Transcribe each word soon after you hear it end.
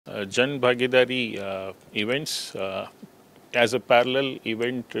Jan Bhagidari events as a parallel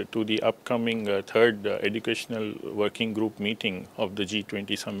event to the upcoming third educational working group meeting of the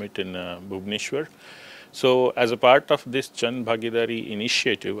G20 summit in Bhubaneswar. So as a part of this Jan Bhagidari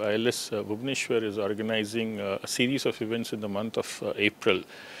initiative, ILS Bhubaneswar is organizing a series of events in the month of April,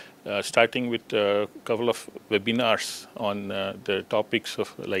 starting with a couple of webinars on the topics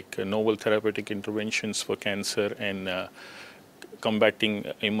of like novel therapeutic interventions for cancer and combating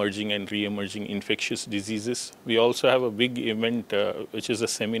emerging and re-emerging infectious diseases. We also have a big event which is a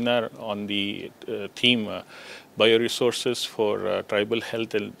seminar on the theme bioresources for tribal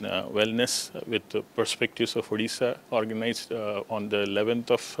health and wellness with the perspectives of Odisha, organized on the 11th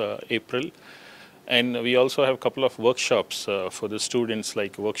of April. And we also have a couple of workshops for the students,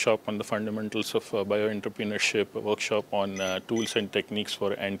 like a workshop on the fundamentals of bioentrepreneurship, a workshop on tools and techniques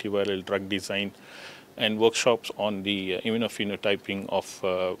for antiviral drug design, and workshops on the immunophenotyping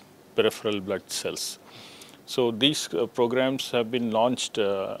of peripheral blood cells. So these programs have been launched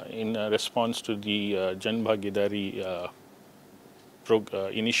in response to the Jan Bhagidari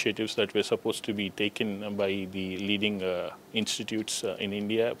initiatives that were supposed to be taken by the leading institutes in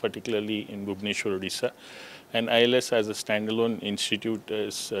India, particularly in Bhubaneswar, Odisha. And ILS as a standalone institute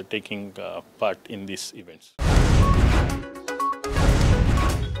is taking part in these events.